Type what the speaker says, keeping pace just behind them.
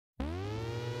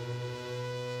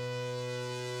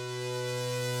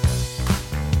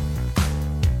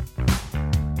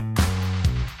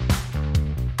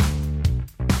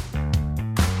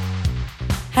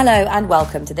Hello and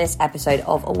welcome to this episode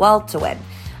of A World to Win.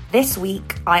 This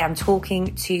week, I am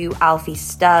talking to Alfie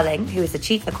Sterling, who is the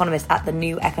Chief Economist at the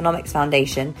New Economics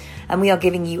Foundation, and we are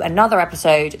giving you another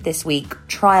episode this week,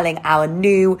 trialling our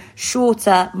new,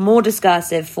 shorter, more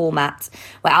discursive format,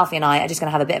 where Alfie and I are just going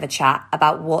to have a bit of a chat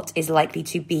about what is likely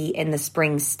to be in the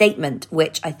spring statement,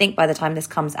 which I think by the time this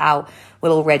comes out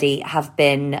will already have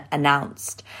been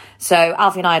announced. So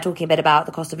Alfie and I are talking a bit about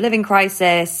the cost of living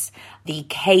crisis, the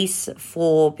case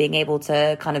for being able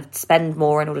to kind of spend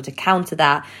more in order to counter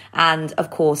that, and of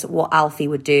course what Alfie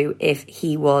would do if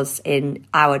he was in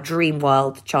our dream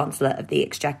world Chancellor of the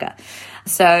Exchequer.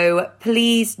 So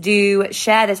please do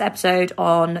share this episode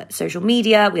on social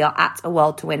media. We are at A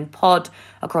World to Win Pod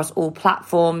across all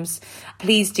platforms.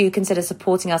 Please do consider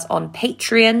supporting us on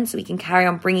Patreon so we can carry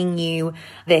on bringing you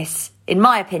this, in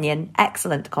my opinion,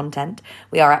 excellent content.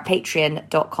 We are at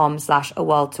patreon.com/A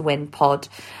World to Win Pod.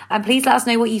 And please let us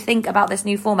know what you think about this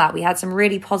new format. We had some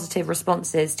really positive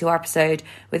responses to our episode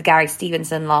with Gary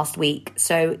Stevenson last week,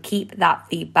 so keep that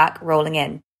feedback rolling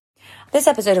in. This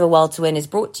episode of A World to Win is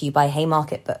brought to you by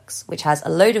Haymarket Books, which has a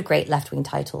load of great left-wing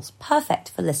titles, perfect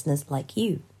for listeners like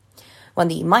you. One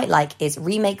that you might like is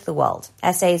Remake the World,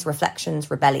 Essays, Reflections,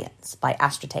 Rebellions by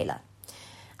Astra Taylor.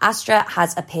 Astra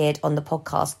has appeared on the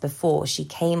podcast before. She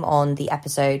came on the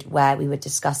episode where we were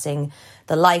discussing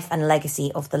the life and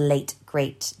legacy of the late,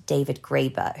 great David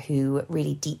Graeber, who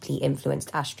really deeply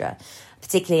influenced Astra,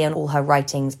 particularly in all her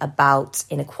writings about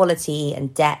inequality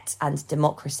and debt and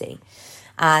democracy.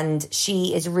 And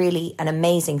she is really an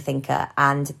amazing thinker,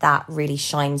 and that really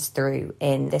shines through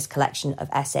in this collection of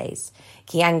essays.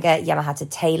 Keeanga-Yamahtta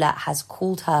Taylor has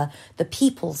called her the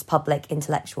people's public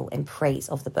intellectual in praise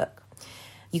of the book.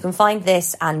 You can find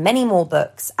this and many more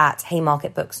books at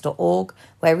haymarketbooks.org,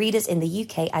 where readers in the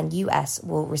UK and US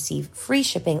will receive free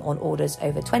shipping on orders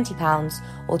over £20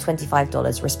 or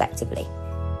 $25 respectively.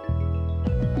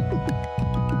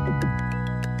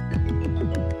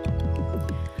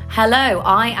 Hello,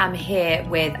 I am here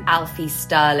with Alfie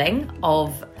Sterling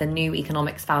of the New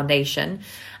Economics Foundation,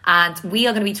 and we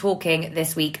are going to be talking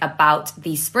this week about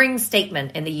the spring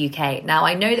statement in the UK. Now,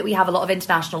 I know that we have a lot of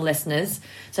international listeners,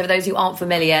 so for those who aren't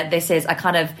familiar, this is a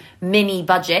kind of mini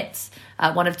budget,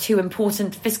 one of two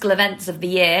important fiscal events of the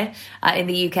year in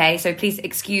the UK. So please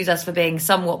excuse us for being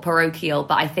somewhat parochial,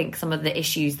 but I think some of the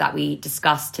issues that we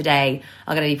discussed today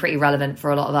are going to be pretty relevant for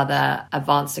a lot of other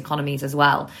advanced economies as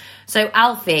well. So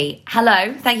Alfie,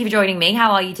 hello. Thank you for joining me.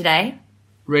 How are you today?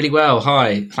 Really well.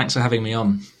 Hi. Thanks for having me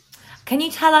on. Can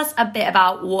you tell us a bit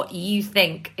about what you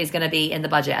think is going to be in the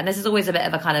budget? And this is always a bit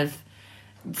of a kind of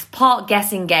part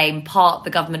guessing game, part the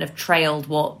government have trailed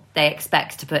what they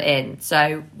expect to put in.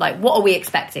 So, like, what are we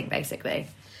expecting, basically?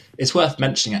 It's worth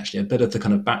mentioning, actually, a bit of the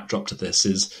kind of backdrop to this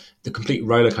is the complete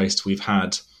rollercoaster we've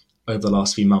had over the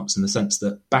last few months, in the sense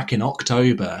that back in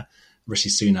October, Rishi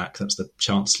Sunak, that's the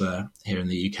Chancellor here in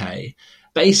the UK,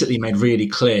 basically made really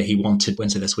clear he wanted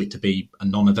Wednesday this week to be a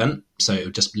non-event. So it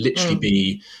would just literally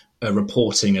be a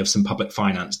reporting of some public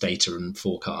finance data and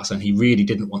forecasts. And he really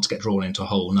didn't want to get drawn into a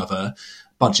whole other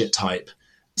budget type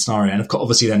scenario. And of course,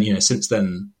 obviously then, since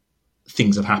then,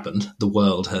 things have happened. The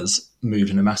world has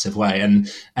moved in a massive way. And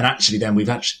actually then we've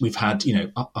had,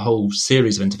 a whole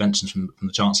series of interventions from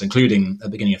the Chancellor, including at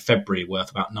the beginning of February, worth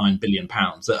about £9 billion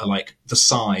that are like the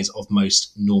size of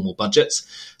most normal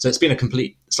budgets. So it's been a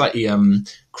complete, slightly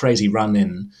crazy run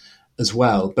in as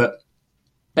well. But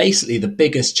basically the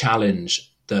biggest challenge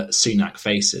that Sunak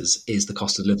faces is the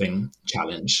cost of living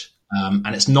challenge.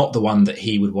 And it's not the one that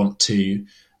he would want to,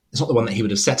 it's not the one that he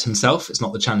would have set himself. It's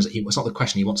not the challenge that it's not the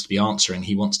question he wants to be answering.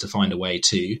 He wants to find a way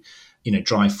to,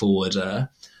 drive forward an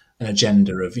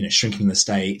agenda of, shrinking the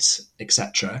state,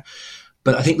 etc.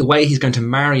 But I think the way he's going to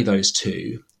marry those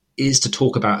two is to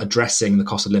talk about addressing the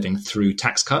cost of living through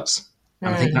tax cuts.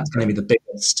 And I think that's going to be the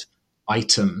biggest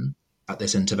item at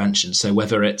this intervention. So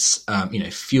whether it's,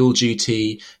 fuel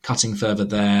duty, cutting further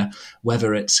there,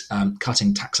 whether it's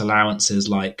cutting tax allowances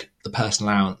like the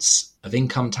personal allowance of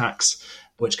income tax,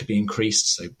 which could be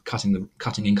increased, so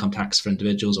cutting income tax for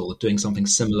individuals, or doing something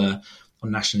similar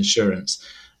on national insurance,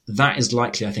 that is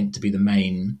likely, I think, to be the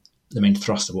main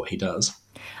thrust of what he does.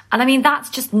 And I mean, that's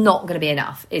just not going to be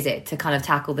enough, is it, to kind of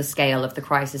tackle the scale of the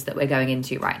crisis that we're going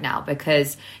into right now?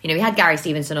 Because, we had Gary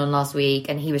Stevenson on last week,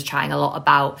 and he was chatting a lot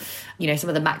about, some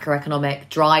of the macroeconomic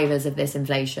drivers of this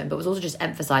inflation, but was also just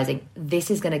emphasizing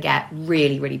this is going to get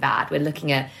really, really bad. We're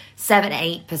looking at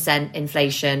 7-8%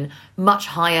 inflation, much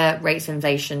higher rates of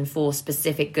inflation for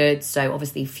specific goods. So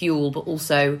obviously fuel, but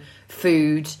also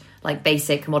food, like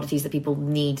basic commodities that people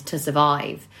need to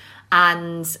survive.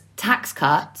 And tax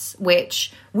cuts,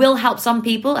 which will help some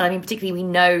people. And I mean, particularly we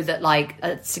know that like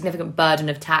a significant burden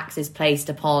of tax is placed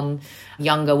upon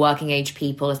younger working age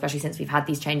people, especially since we've had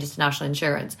these changes to national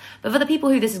insurance. But for the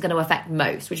people who this is going to affect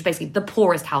most, which is basically the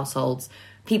poorest households,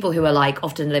 people who are like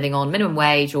often living on minimum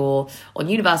wage or on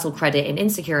universal credit in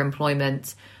insecure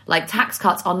employment, like tax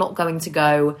cuts are not going to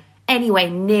go anywhere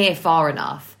near far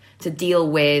enough to deal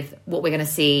with what we're going to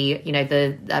see,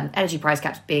 the energy price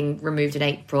caps being removed in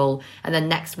April, and then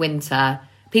next winter,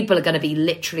 people are going to be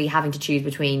literally having to choose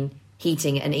between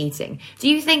heating and eating. Do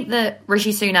you think that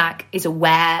Rishi Sunak is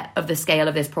aware of the scale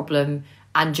of this problem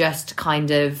and just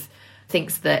kind of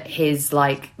thinks that his,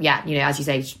 as you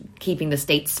say, keeping the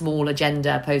state small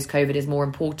agenda post-COVID is more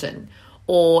important?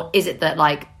 Or is it that,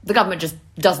 the government just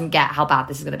doesn't get how bad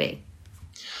this is going to be?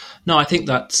 No, I think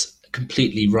that's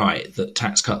completely right, that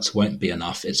tax cuts won't be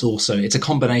enough. It's a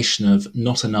combination of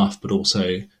not enough, but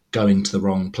also going to the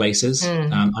wrong places.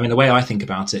 The way I think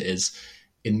about it is,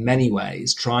 in many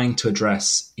ways, trying to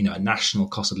address, a national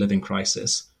cost of living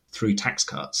crisis through tax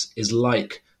cuts is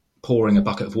like pouring a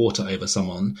bucket of water over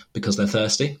someone because they're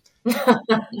thirsty.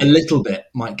 A little bit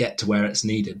might get to where it's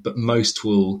needed, but most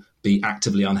will be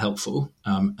actively unhelpful,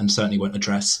 and certainly won't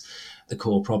address the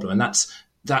core problem. And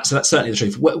that's certainly the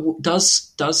truth.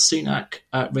 Does Sunak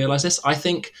realise this? I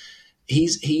think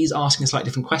he's asking a slightly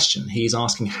different question. He's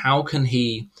asking how can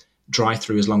he drive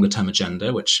through his longer term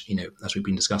agenda, which, as we've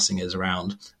been discussing, is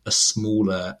around a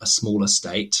smaller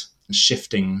state and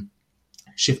shifting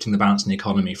the balance in the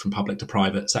economy from public to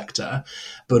private sector,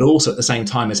 but also at the same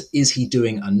time is he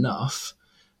doing enough?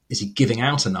 Is he giving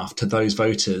out enough to those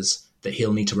voters that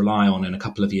he'll need to rely on in a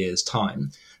couple of years'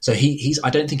 time? So I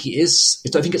don't think it's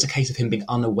a case of him being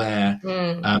unaware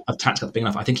of tax cuts being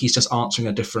enough. I think he's just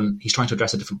he's trying to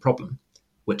address a different problem,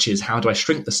 which is how do I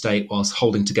shrink the state whilst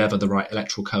holding together the right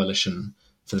electoral coalition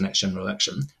for the next general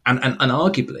election? And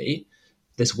arguably,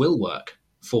 this will work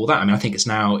for that. I mean, I think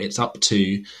it's up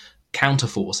to counter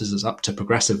forces, it's up to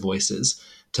progressive voices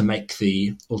to make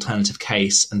the alternative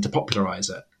case and to popularise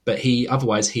it. But he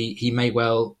may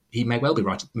well be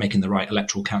right making the right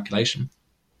electoral calculation.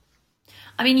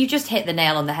 I mean, you just hit the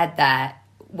nail on the head there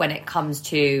when it comes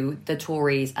to the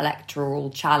Tories' electoral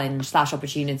challenge /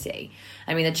 opportunity.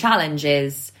 I mean, the challenge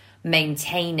is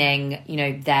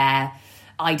maintaining, their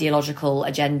ideological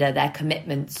agenda, their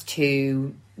commitments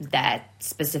to their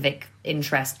specific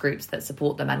interest groups that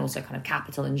support them, and also kind of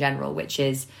capital in general, which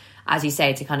is, as you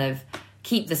say, to kind of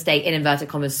keep the state, in inverted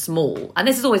commas, small. And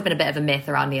this has always been a bit of a myth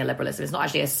around neoliberalism. It's not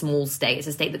actually a small state. It's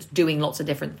a state that's doing lots of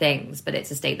different things, but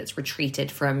it's a state that's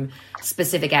retreated from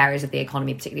specific areas of the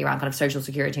economy, particularly around kind of social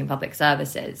security and public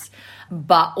services,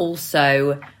 but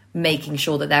also making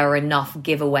sure that there are enough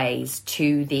giveaways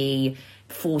to the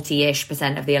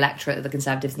 40-ish% of the electorate that the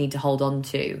Conservatives need to hold on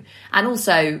to. And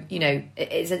also,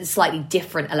 it's a slightly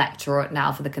different electorate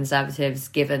now for the Conservatives,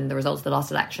 given the results of the last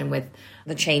election with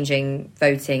the changing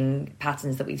voting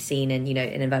patterns that we've seen in,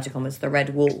 in inverted commas, the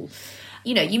red wall.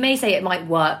 You may say it might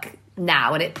work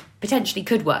now, and it potentially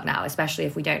could work now, especially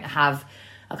if we don't have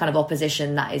a kind of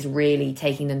opposition that is really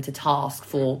taking them to task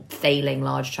for failing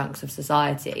large chunks of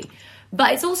society.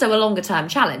 But it's also a longer term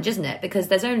challenge, isn't it? Because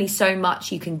there's only so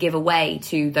much you can give away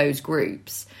to those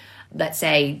groups. Let's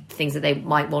say things that they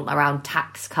might want around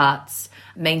tax cuts,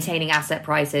 maintaining asset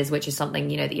prices, which is something,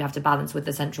 that you have to balance with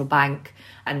the central bank.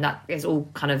 And that is all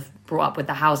kind of brought up with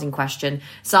the housing question.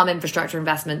 Some infrastructure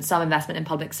investment, some investment in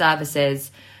public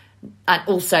services, and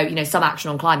also, some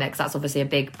action on climate, because that's obviously a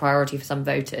big priority for some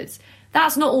voters.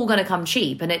 That's not all going to come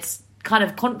cheap. And it's kind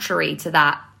of contrary to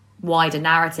that wider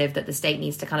narrative that the state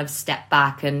needs to kind of step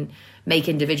back and make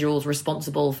individuals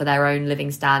responsible for their own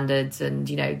living standards and,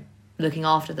 looking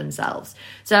after themselves.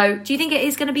 So do you think it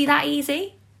is going to be that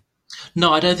easy?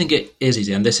 No, I don't think it is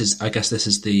easy. And this is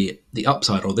the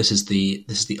upside, or this is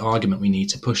the argument we need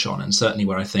to push on. And certainly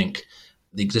where I think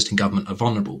the existing government are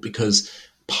vulnerable, because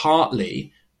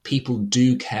partly people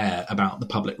do care about the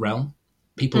public realm.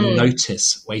 People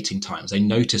notice waiting times. They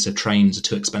notice if trains are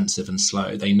too expensive and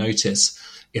slow. They notice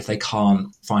if they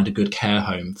can't find a good care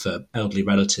home for elderly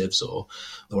relatives or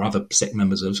other sick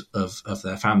members of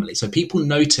their family. So people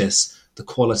notice the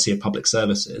quality of public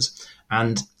services.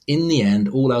 And in the end,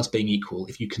 all else being equal,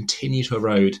 if you continue to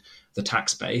erode the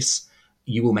tax base,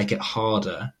 you will make it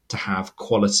harder to have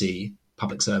quality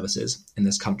public services in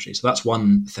this country. So that's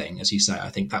one thing, as you say. I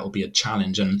think that will be a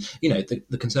challenge. And,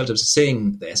 the Conservatives are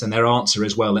seeing this, and their answer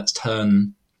is, well, let's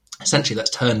turn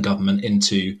government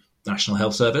into National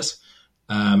Health Service.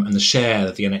 And the share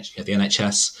of the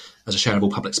NHS as a share of all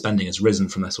public spending has risen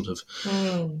from a sort of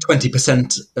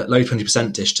 20%, low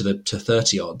 20%-ish to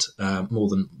 30 odd, much more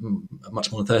than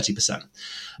 30%.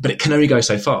 But it can only go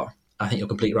so far. I think you're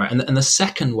completely right. And the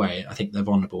second way I think they're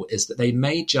vulnerable is that they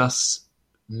may just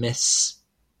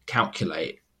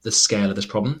miscalculate the scale of this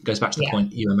problem. It goes back to the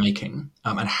point you were making,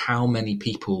 and how many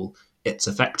people it's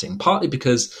affecting. Partly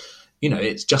because,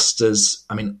 it's just as,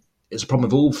 it's a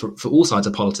problem for all sides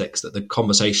of politics that the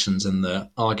conversations and the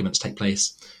arguments take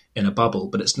place in a bubble.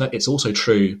 But it's also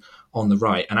true on the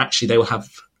right. And actually,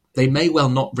 they may well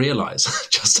not realise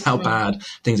just how bad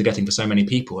things are getting for so many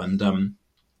people. And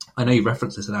I know you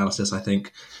referenced this analysis, I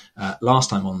think,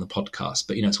 last time on the podcast.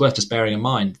 But it's worth just bearing in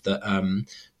mind that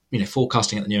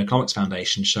forecasting at the New Economics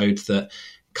Foundation showed that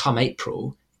come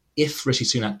April, if Rishi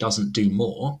Sunak doesn't do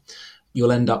more,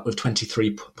 you'll end up with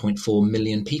 23.4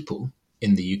 million people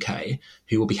in the UK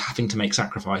who will be having to make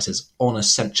sacrifices on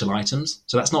essential items.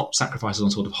 So that's not sacrifices on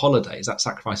sort of holidays, that's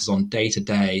sacrifices on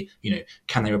day-to-day,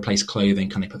 can they replace clothing?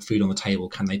 Can they put food on the table?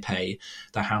 Can they pay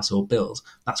their household bills?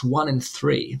 That's 1 in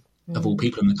 3 of all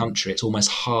people in the country. It's almost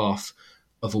half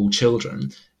of all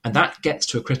children. And that gets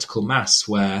to a critical mass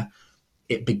where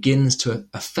it begins to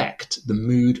affect the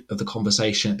mood of the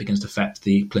conversation. It begins to affect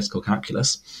the political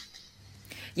calculus.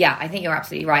 Yeah, I think you're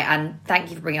absolutely right. And thank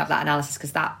you for bringing up that analysis,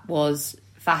 because that was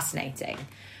fascinating.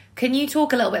 Can you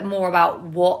talk a little bit more about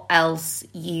what else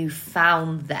you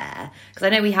found there? Because I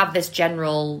know we have this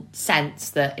general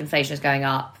sense that inflation is going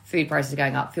up, food prices are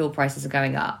going up, fuel prices are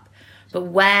going up. But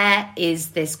where is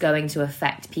this going to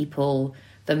affect people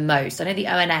the most? I know the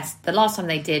ONS, the last time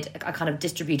they did a kind of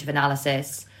distributive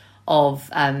analysis of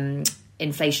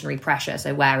inflationary pressure,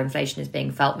 so where inflation is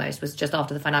being felt most, was just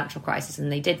after the financial crisis,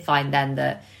 and they did find then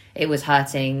that it was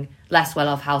hurting less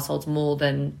well-off households more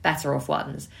than better-off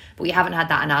ones. But we haven't had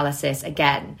that analysis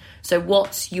again. So what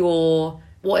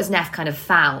has NEF kind of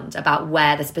found about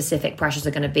where the specific pressures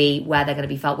are going to be, where they're going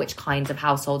to be felt, which kinds of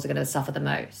households are going to suffer the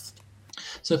most?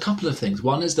 So a couple of things.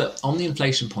 One is that on the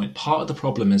inflation point, part of the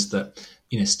problem is that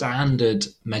standard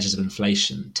measures of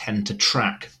inflation tend to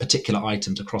track particular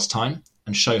items across time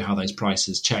and show how those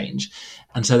prices change.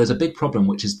 And so there's a big problem,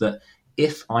 which is that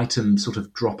if items sort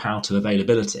of drop out of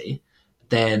availability,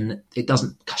 then it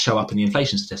doesn't show up in the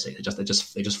inflation statistic. They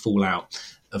just fall out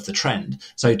of the trend.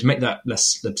 So to make that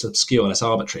less obscure, less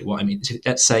arbitrary,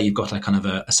 let's say you've got a kind of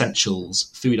a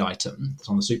essentials food item that's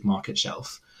on the supermarket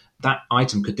shelf. That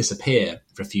item could disappear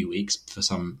for a few weeks for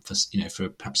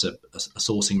perhaps a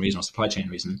sourcing reason or supply chain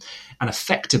reason, and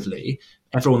effectively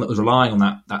everyone that was relying on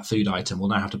that food item will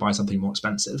now have to buy something more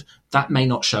expensive. That may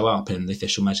not show up in the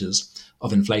official measures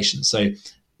of inflation. So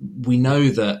we know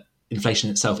that inflation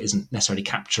itself isn't necessarily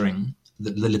capturing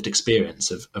the lived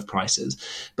experience of prices,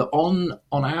 but on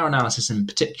our analysis in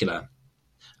particular,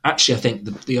 actually I think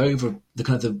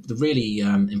the really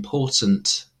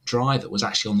important driver was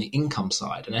actually on the income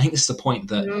side. And I think this is the point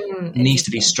that needs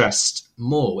to be stressed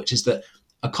more, which is that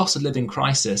a cost of living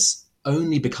crisis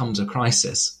only becomes a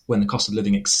crisis when the cost of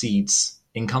living exceeds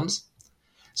incomes.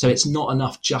 So it's not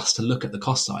enough just to look at the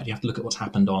cost side. You have to look at what's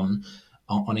happened on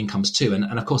incomes too. And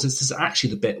of course, this is actually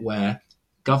the bit where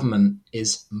government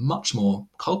is much more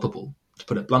culpable, to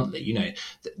put it bluntly.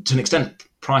 To an extent,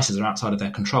 prices are outside of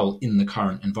their control in the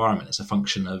current environment. It's a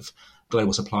function of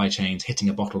global supply chains hitting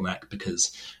a bottleneck,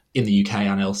 because in the UK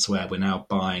and elsewhere, we're now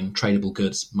buying tradable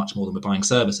goods much more than we're buying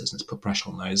services, and it's put pressure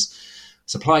on those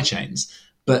supply chains.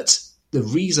 But the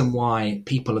reason why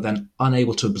people are then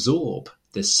unable to absorb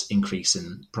this increase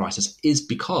in prices is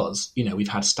because, we've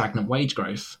had stagnant wage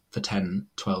growth for 10,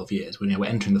 12 years. We're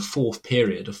entering the fourth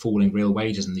period of falling real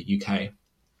wages in the UK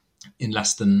in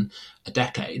less than a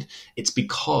decade. It's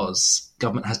because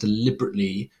government has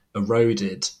deliberately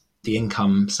eroded the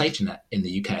income safety net in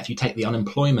the UK. If you take the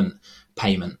unemployment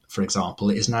payment, for example,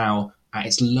 it is now at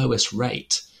its lowest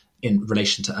rate in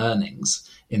relation to earnings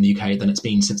in the UK than it's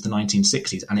been since the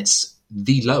 1960s. And it's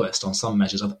the lowest on some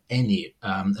measures of any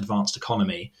advanced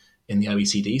economy in the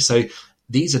OECD. So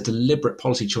these are deliberate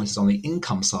policy choices on the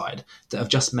income side that have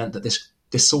just meant that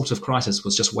this sort of crisis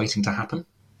was just waiting to happen.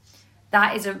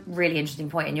 That is a really interesting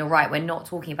point. And you're right, we're not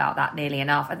talking about that nearly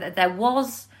enough. There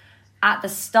was, at the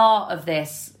start of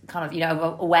this kind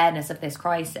of, awareness of this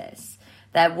crisis,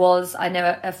 there was, I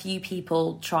know, a few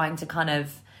people trying to kind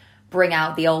of bring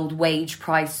out the old wage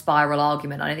price spiral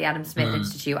argument. I know the Adam Smith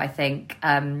Institute, I think,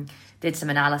 did some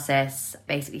analysis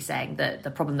basically saying that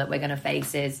the problem that we're going to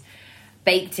face is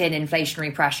baked in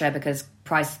inflationary pressure, because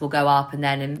prices will go up and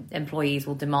then employees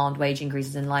will demand wage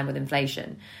increases in line with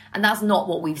inflation. And that's not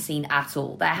what we've seen at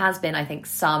all. There has been, I think,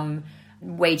 some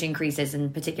wage increases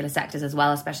in particular sectors as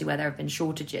well, especially where there have been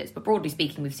shortages. But broadly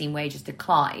speaking, we've seen wages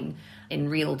decline in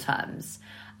real terms.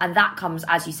 And that comes,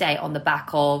 as you say, on the back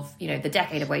of, the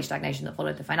decade of wage stagnation that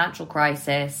followed the financial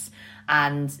crisis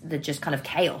and the just kind of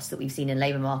chaos that we've seen in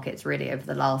labour markets really over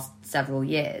the last several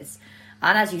years.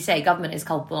 And as you say, government is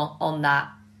culpable on that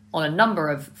on a number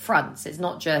of fronts. It's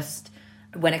not just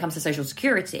when it comes to social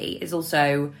security, it's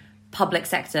also public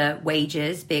sector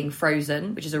wages being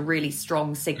frozen, which is a really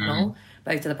strong signal,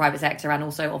 both to the private sector and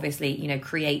also obviously,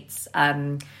 creates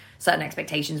certain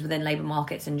expectations within labour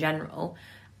markets in general.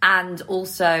 And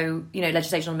also,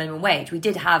 legislation on minimum wage. We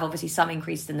did have obviously some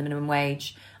increase in the minimum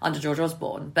wage under George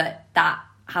Osborne, but that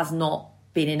has not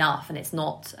been enough, and it's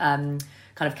not kind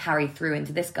of carried through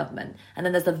into this government. And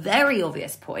then there's the very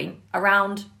obvious point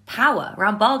around power,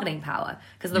 around bargaining power.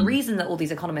 Because the reason that all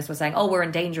these economists were saying, we're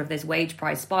in danger of this wage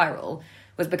price spiral,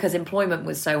 was because employment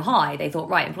was so high. They thought,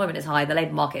 right, employment is high, the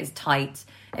labour market is tight,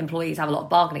 employees have a lot of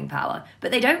bargaining power. But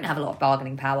they don't have a lot of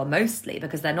bargaining power, mostly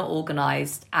because they're not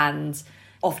organised, and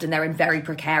often they're in very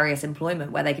precarious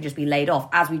employment where they could just be laid off,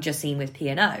 as we've just seen with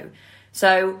P&O.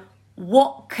 So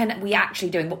what can we actually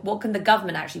do? What can the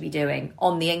government actually be doing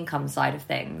on the income side of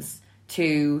things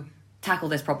to tackle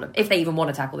this problem, if they even want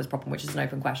to tackle this problem, which is an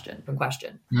open question.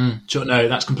 Sure, no,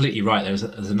 that's completely right. There's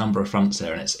a number of fronts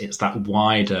there, and it's that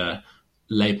wider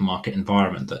labour market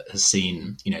environment that has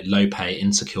seen low pay,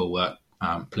 insecure work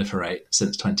proliferate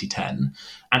since 2010,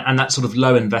 and that sort of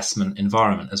low investment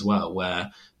environment as well,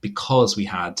 where because we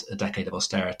had a decade of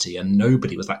austerity and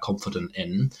nobody was that confident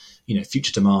in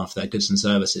future demand for their goods and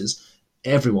services,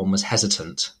 everyone was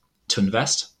hesitant to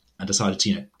invest and decided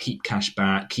to keep cash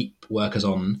back, keep workers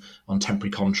on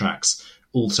temporary contracts,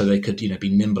 also they could be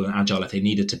nimble and agile if they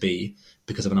needed to be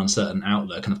because of an uncertain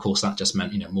outlook. And of course that just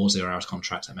meant more 0-hours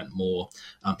contracts, that meant more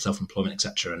self-employment,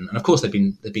 etc. And of course there've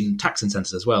been tax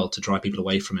incentives as well to drive people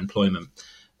away from employment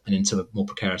and into more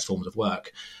precarious forms of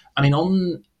work. I mean,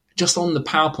 on the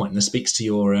PowerPoint, and this speaks to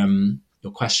your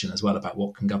question as well about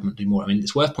what can government do more. I mean,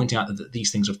 it's worth pointing out that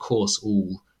these things are of course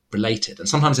all related, and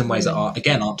sometimes in ways that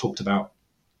aren't talked about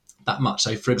that much.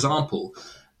 So for example,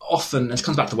 often, and it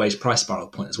comes back to the wage price spiral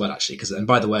point as well, actually, and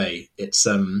by the way, it's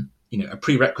a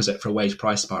prerequisite for a wage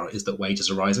price spiral is that wages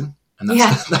are rising, and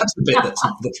that's the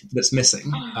bit that's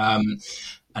missing.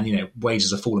 And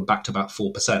wages have fallen back to about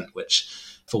 4%, which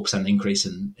 4% increase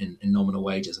in nominal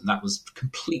wages, and that was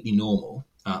completely normal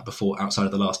before, outside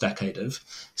of the last decade of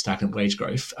stagnant wage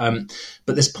growth.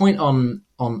 But this point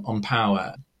on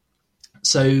power,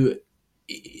 so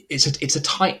it's a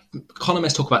tight.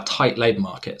 Economists talk about tight labour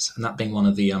markets, and that being one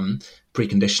of the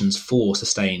preconditions for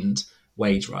sustained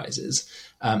wage rises,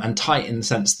 and tight in the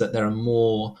sense that there are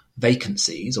more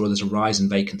vacancies, or there's a rise in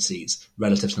vacancies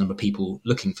relative to the number of people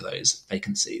looking for those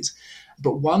vacancies.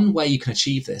 But one way you can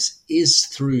achieve this is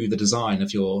through the design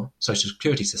of your social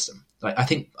security system. I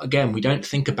think, again, we don't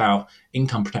think about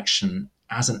income protection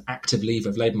as an active lever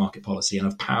of labour market policy and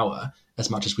of power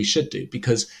as much as we should do,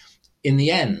 because in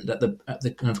the end, at the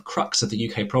kind of crux of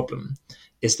the UK problem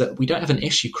is that we don't have an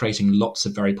issue creating lots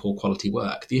of very poor quality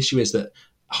work. The issue is that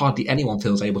hardly anyone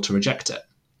feels able to reject it.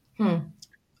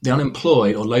 The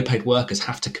unemployed or low-paid workers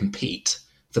have to compete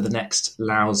for the next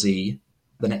lousy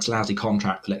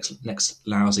contract, the next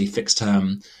lousy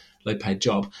fixed-term low-paid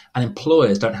job, and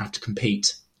employers don't have to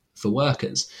compete for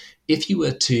workers. If you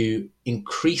were to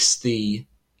increase the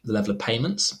level of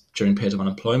payments during periods of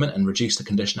unemployment and reduce the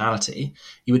conditionality,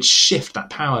 you would shift that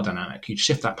power dynamic, you'd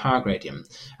shift that power gradient.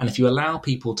 And if you allow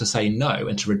people to say no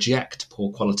and to reject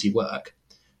poor quality work,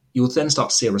 you will then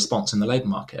start to see a response in the labour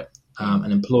market,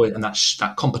 and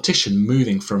that competition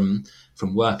moving from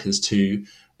workers to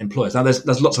employers. Now,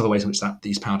 there's lots of other ways in which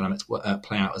these power dynamics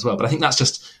play out as well, but I think that's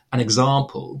just an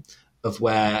example of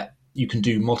where you can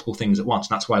do multiple things at once.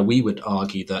 And that's why we would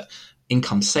argue that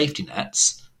income safety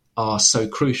nets are so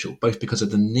crucial, both because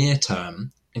of the near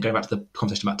term, and going back to the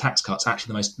conversation about tax cuts,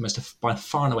 actually the most by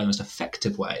far and away the most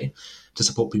effective way to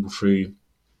support people through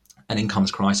an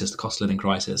incomes crisis, the cost of living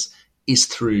crisis, is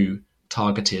through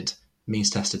targeted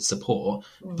means-tested support.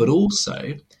 But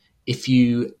also, if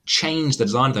you change the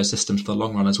design of those systems for the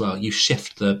long run as well, you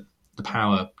shift the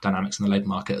power dynamics in the labour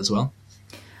market as well.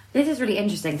 This is really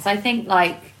interesting, because I think,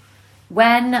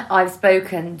 when I've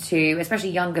spoken to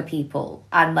especially younger people,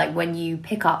 and when you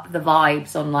pick up the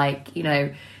vibes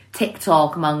on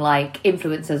TikTok among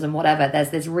influencers and whatever, there's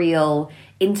this real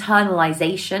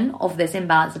internalization of this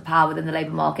imbalance of power within the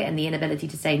labour market and the inability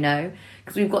to say no,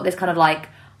 because we've got this kind of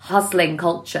hustling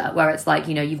culture where it's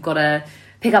you've got to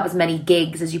pick up as many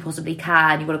gigs as you possibly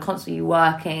can, you've got to constantly be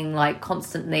working,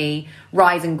 constantly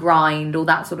rise and grind, all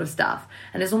that sort of stuff.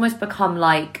 And it's almost become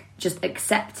just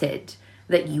accepted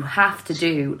that you have to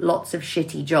do lots of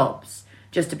shitty jobs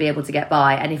just to be able to get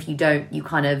by. And if you don't, you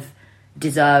kind of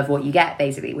deserve what you get,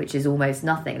 basically, which is almost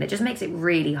nothing. And it just makes it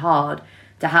really hard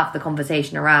to have the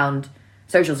conversation around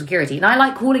social security. And I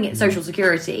like calling it social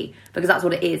security because that's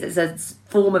what it is. It's a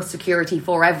form of security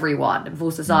for everyone and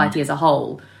for society as a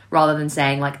whole, rather than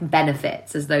saying like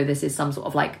benefits, as though this is some sort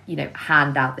of like, you know,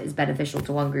 handout that is beneficial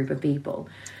to one group of people.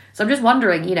 So I'm just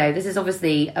wondering, you know, this is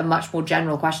obviously a much more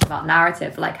general question about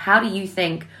narrative. Like, how do you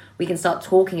think we can start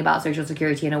talking about social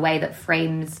security in a way that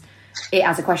frames it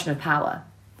as a question of power?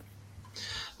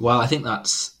 Well, I think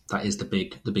that is the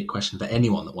big question for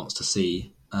anyone that wants to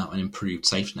see an improved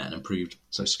safety net, an improved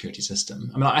social security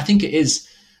system. I mean, I think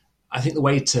the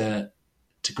way to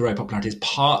grow popularity is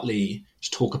partly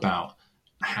to talk about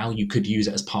how you could use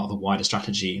it as part of a wider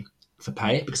strategy for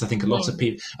pay, because I think a lot of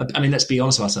people, I mean, let's be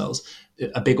honest with ourselves,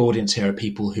 a big audience here are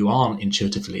people who aren't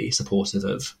intuitively supportive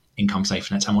of income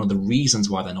safety nets. And one of the reasons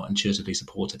why they're not intuitively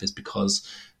supportive is because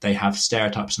they have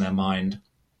stereotypes in their mind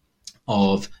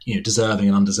of, you know, deserving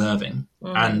and undeserving.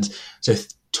 And so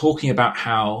talking about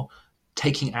how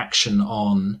taking action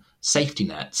on safety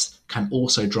nets can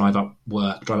also drive up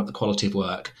the quality of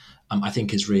work, I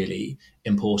think is really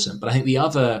important. But I think the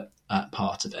other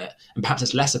part of it, and perhaps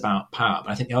it's less about power,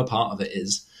 but I think the other part of it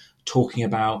is talking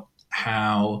about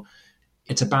how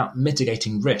it's about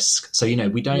mitigating risk. So, you know,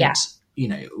 we don't, you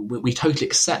know, we totally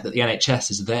accept that the NHS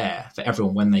is there for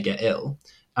everyone when they get ill.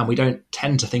 And we don't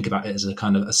tend to think about it as a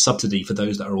kind of a subsidy for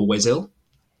those that are always ill.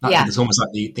 It's almost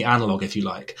like the analog, if you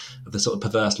like, of the sort of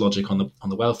perverse logic on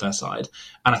the welfare side.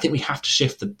 And I think we have to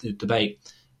shift the debate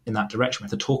in that direction. We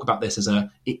have to talk about this as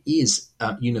it is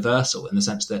universal in the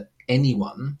sense that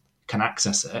anyone can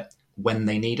access it when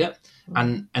they need it.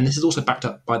 And this is also backed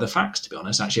up by the facts, to be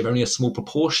honest. Actually, only a small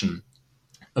proportion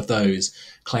of those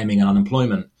claiming an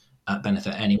unemployment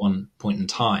benefit at any one point in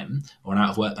time, or an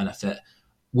out-of-work benefit,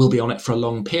 will be on it for a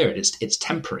long period. It's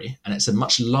temporary, and it's a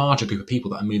much larger group of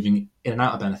people that are moving in and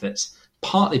out of benefits,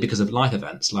 partly because of life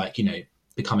events like, you know,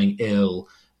 becoming ill,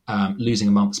 losing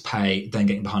a month's pay, then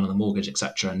getting behind on the mortgage,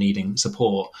 etc., needing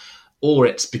support. Or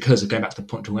it's because of, going back to the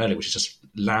point from earlier, which is just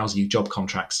lousy job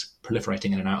contracts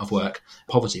proliferating in and out of work,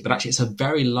 poverty. But actually, it's a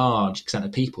very large extent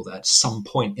of people that at some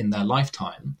point in their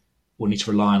lifetime will need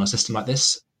to rely on a system like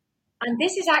this. And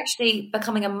this is actually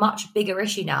becoming a much bigger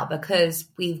issue now, because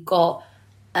we've got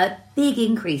a big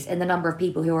increase in the number of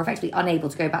people who are effectively unable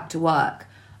to go back to work,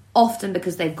 often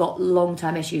because they've got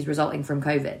long-term issues resulting from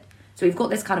COVID. So we've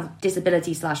got this kind of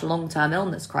disability/long-term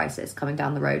illness crisis coming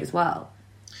down the road as well.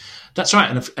 That's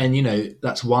right, and you know,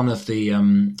 that's one of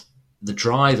the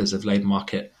drivers of labour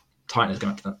market tightness,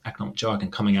 going back to the economic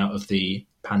jargon, coming out of the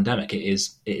pandemic. It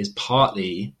is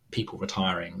partly people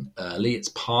retiring early. It's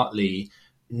partly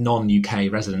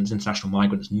non-UK residents, international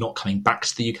migrants, not coming back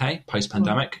to the UK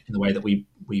post-pandemic in the way that we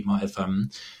might have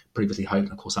previously hoped.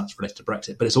 And of course, that's related to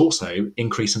Brexit. But it's also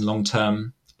increase in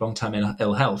long-term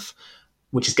ill health,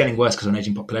 which is getting worse because of an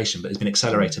aging population, but has been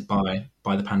accelerated by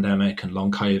the pandemic and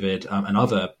long COVID and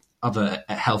other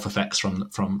health effects from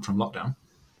lockdown.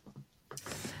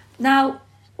 Now,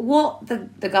 what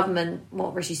the government,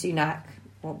 what Rishi Sunak,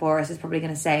 what Boris is probably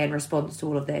going to say in response to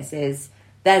all of this is,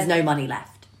 there's no money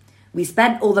left. We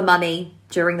spent all the money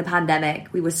during the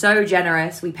pandemic. We were so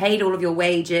generous. We paid all of your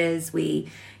wages. We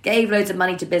gave loads of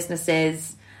money to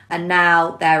businesses. And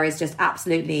now there is just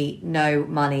absolutely no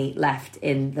money left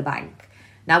in the bank.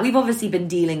 Now, we've obviously been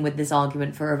dealing with this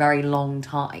argument for a very long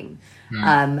time.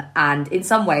 And in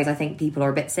some ways, I think people are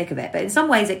a bit sick of it. But in some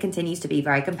ways, it continues to be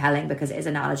very compelling because it is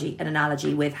an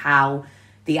analogy with how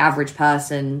the average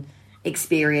person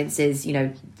experiences, you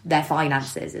know, their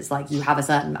finances. It's like you have a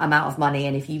certain amount of money,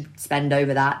 and if you spend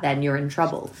over that, then you're in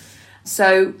trouble.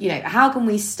 So, you know, how can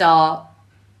we start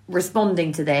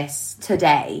responding to this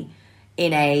today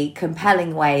in a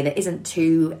compelling way that isn't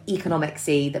too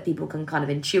economicsy, that people can kind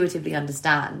of intuitively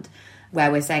understand,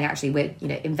 where we're saying actually we're, you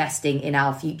know, investing in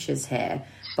our futures here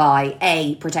by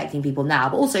A, protecting people now,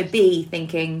 but also B,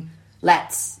 thinking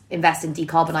let's invest in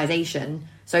decarbonisation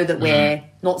so that we're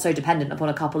not so dependent upon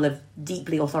a couple of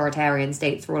deeply authoritarian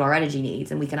states for all our energy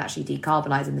needs, and we can actually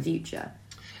decarbonise in the future.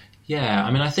 Yeah,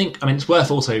 I mean, it's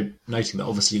worth also noting that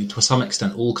obviously to some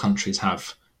extent all countries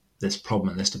have this problem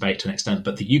and this debate to an extent,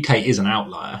 but the UK is an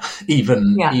outlier,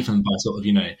 even by sort of,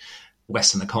 you know,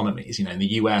 Western economies. You know, in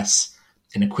the US,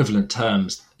 in equivalent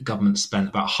terms, the government spent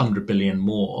about 100 billion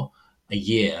more a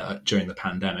year during the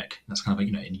pandemic. That's kind of,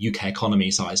 you know, in UK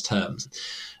economy size terms,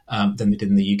 than they did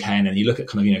in the UK. And then you look at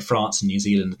kind of, you know, France and New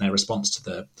Zealand, and their response to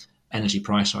the energy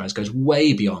price rise goes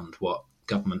way beyond what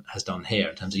government has done here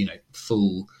in terms of, you know,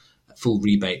 full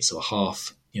rebates or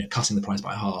half, you know, cutting the price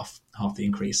by half the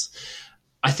increase.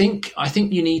 I think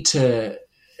you need to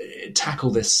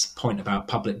tackle this point about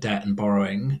public debt and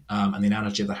borrowing and the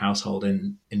analogy of the household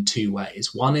in two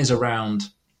ways. One is around,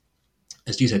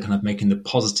 as you said, kind of making the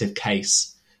positive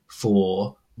case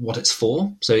for what it's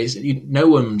for. So no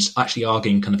one's actually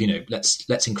arguing kind of,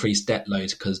 let's increase debt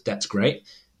loads because debt's great.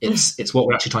 It's what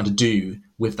we're actually trying to do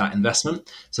with that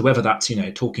investment. So whether that's,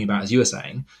 talking about, as you were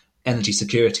saying, energy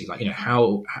security, like,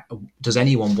 how does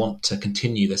anyone want to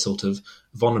continue this sort of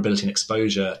vulnerability and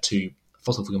exposure to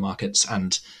fossil fuel markets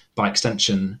and by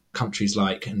extension countries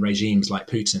like and regimes like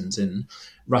Putin's in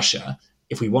Russia?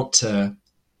 If we want to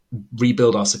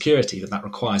rebuild our security, then that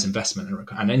requires investment,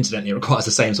 and incidentally it requires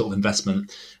the same sort of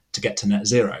investment to get to net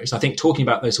zero. So I think talking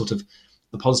about those sort of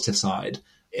the positive side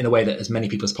in a way that as many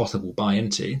people as possible buy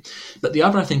into. But the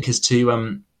other, I think, is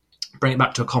to bring it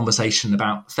back to a conversation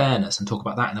about fairness and talk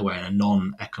about that in a way, in a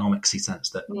non-economicsy sense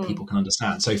that people can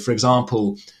understand. So, for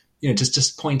example,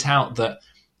 just point out that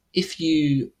if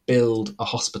you build a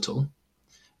hospital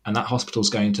and that hospital is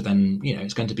going to then,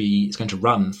 it's going to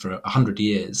run for 100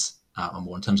 years or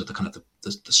more in terms of the kind of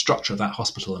the structure of that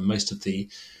hospital and most of the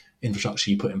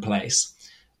infrastructure you put in place,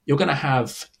 you're going to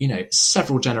have,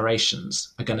 several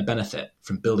generations are going to benefit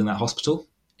from building that hospital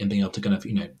and being able to kind of,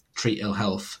 treat ill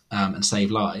health and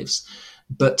save lives.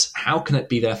 But how can it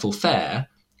be therefore fair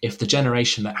if the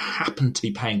generation that happened to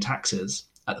be paying taxes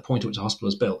at the point at which the hospital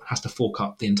was built has to fork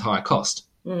up the entire cost?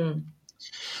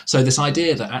 So this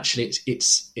idea that actually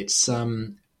it's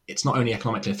not only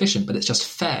economically efficient, but it's just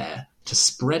fair to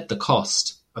spread the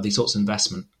cost of these sorts of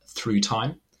investment through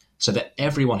time so that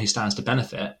everyone who stands to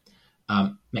benefit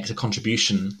makes a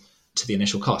contribution to the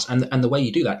initial cost. And the way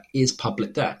you do that is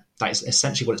public debt. That is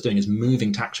essentially what it's doing, is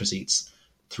moving tax receipts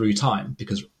through time,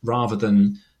 because rather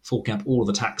than forking up all of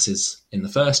the taxes in the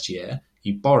first year,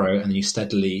 you borrow and then you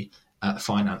steadily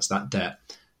finance that debt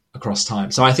across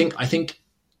time. So I think,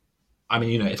 I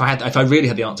mean, if I really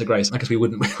had the answer, Grace, I guess we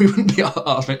wouldn't be having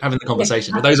the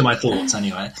conversation. But those are my thoughts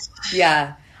anyway.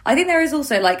 Yeah, I think there is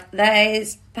also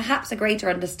there's perhaps a greater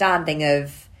understanding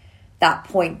of that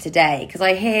point today, because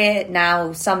I hear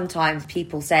now sometimes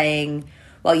people saying,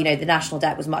 well, the national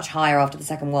debt was much higher after the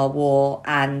Second World War,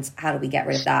 and how do we get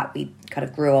rid of that? We kind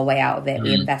of grew our way out of it.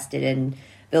 We invested in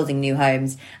building new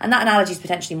homes. And that analogy is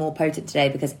potentially more potent today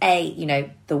because A,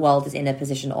 the world is in a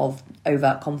position of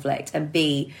overt conflict, and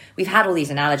B, we've had all these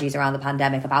analogies around the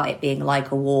pandemic about it being like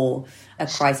a war, a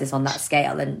crisis on that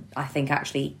scale. And I think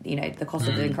actually, the cost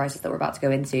of living crisis that we're about to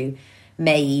go into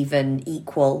may even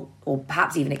equal or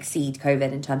perhaps even exceed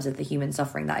COVID in terms of the human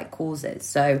suffering that it causes.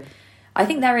 So I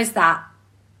think there is that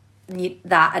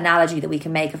analogy that we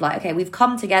can make of okay, we've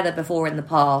come together before in the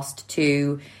past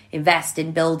to invest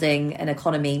in building an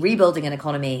economy, rebuilding an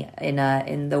economy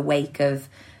in the wake of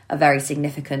a very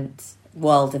significant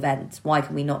world event. Why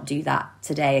can we not do that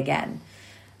today again?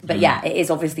 But yeah, it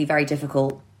is obviously very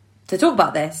difficult to talk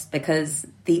about this because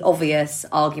the obvious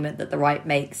argument that the right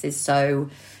makes is so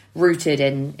rooted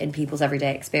in people's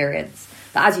everyday experience.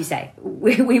 But as you say,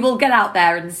 we will get out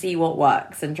there and see what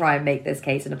works and try and make this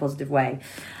case in a positive way.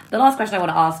 The last question I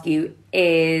want to ask you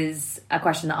is a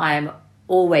question that I am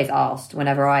always asked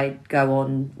whenever I go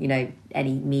on,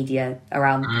 any media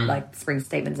around spring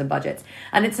statements and budgets.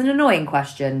 And it's an annoying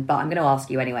question, but I'm going to ask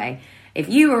you anyway. If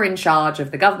you were in charge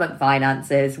of the government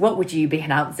finances, what would you be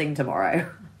announcing tomorrow?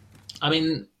 I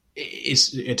mean,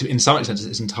 in some extent,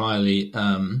 it's entirely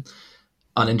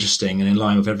uninteresting and in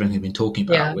line with everything we've been talking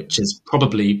about, which is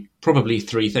probably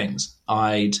three things.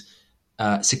 I'd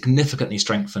significantly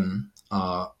strengthen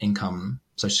our income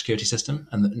social security system,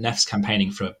 and the NEF's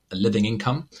campaigning for a living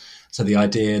income. So the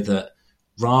idea that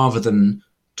rather than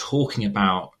talking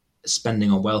about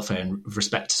spending on welfare in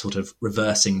respect to sort of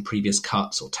reversing previous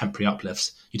cuts or temporary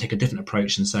uplifts, you take a different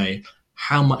approach and say,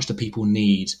 how much do people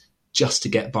need just to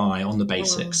get by on the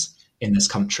basics in this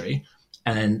country?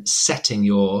 And then setting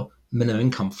your minimum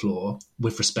income floor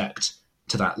with respect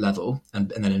to that level, and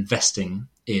then investing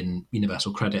in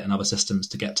universal credit and other systems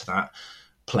to get to that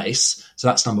place. So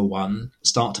that's number one,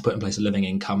 start to put in place a living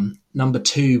income. Number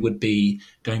two would be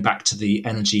going back to the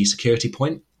energy security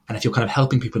point. And if you're kind of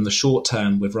helping people in the short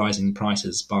term with rising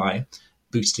prices by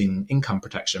boosting income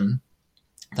protection,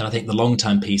 then I think the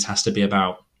long-term piece has to be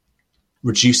about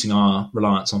reducing our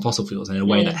reliance on fossil fuels in a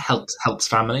way that helps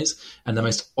families. And the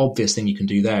most obvious thing you can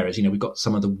do there is, we've got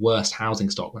some of the worst housing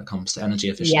stock when it comes to energy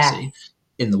efficiency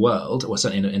in the world, or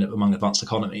certainly among advanced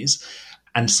economies.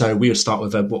 And so we would start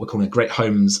with what we're calling a Great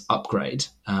Homes Upgrade,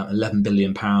 £11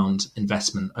 billion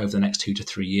investment over the next 2 to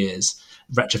 3 years,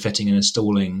 retrofitting and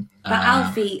installing. But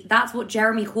Alfie, that's what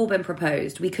Jeremy Corbyn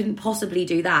proposed. We couldn't possibly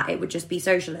do that. It would just be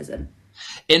socialism.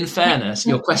 In fairness,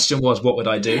 your question was, what would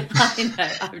I do? I know,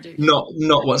 I'm doing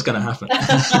not what's going to happen.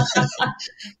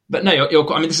 But no,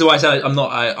 I mean, this is why I said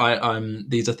I'm.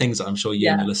 These are things that I'm sure you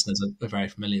and the listeners are very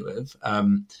familiar with.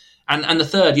 And the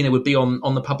third, would be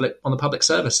on the public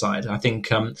service side. I think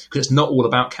because it's not all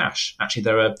about cash. Actually,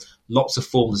 there are lots of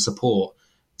forms of support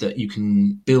that you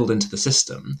can build into the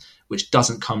system, which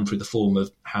doesn't come through the form of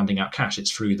handing out cash.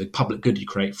 It's through the public good you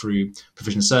create through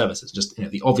provision of services. Just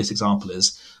the obvious example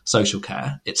is social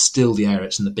care. It's still the area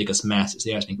it's in the biggest mess. It's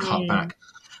the area that's been cut back.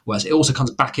 Whereas it also comes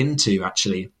back into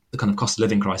actually the kind of cost of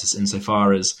living crisis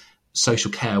insofar as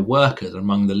social care workers are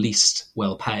among the least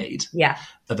well paid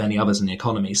of any others in the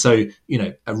economy. So,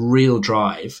 a real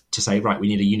drive to say, right, we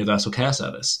need a universal care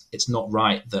service. It's not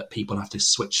right that people have to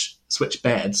switch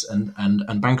beds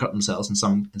and bankrupt themselves in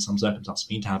some circumstances.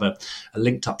 We need to have a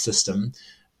linked up system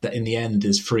that in the end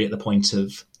is free at the point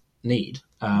of need,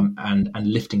 and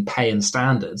lifting pay and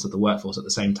standards of the workforce at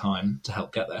the same time to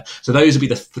help get there. So those would be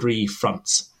the three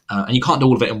fronts. And you can't do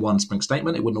all of it in one spring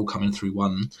statement. It wouldn't all come in through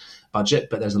one budget,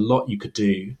 but there's a lot you could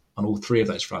do on all three of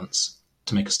those fronts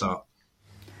to make a start.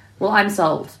 Well, I'm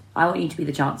sold. I want you to be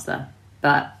the Chancellor,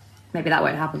 but maybe that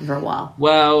won't happen for a while.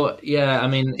 Well, yeah, I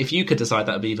mean, if you could decide,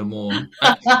 that would be even more,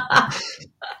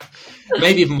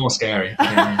 maybe even more scary.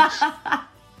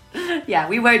 Yeah,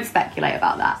 we won't speculate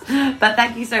about that. But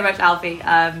thank you so much, Alfie.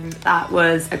 That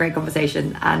was a great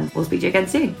conversation, and we'll speak to you again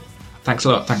soon. Thanks a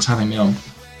lot. Thanks for having me on.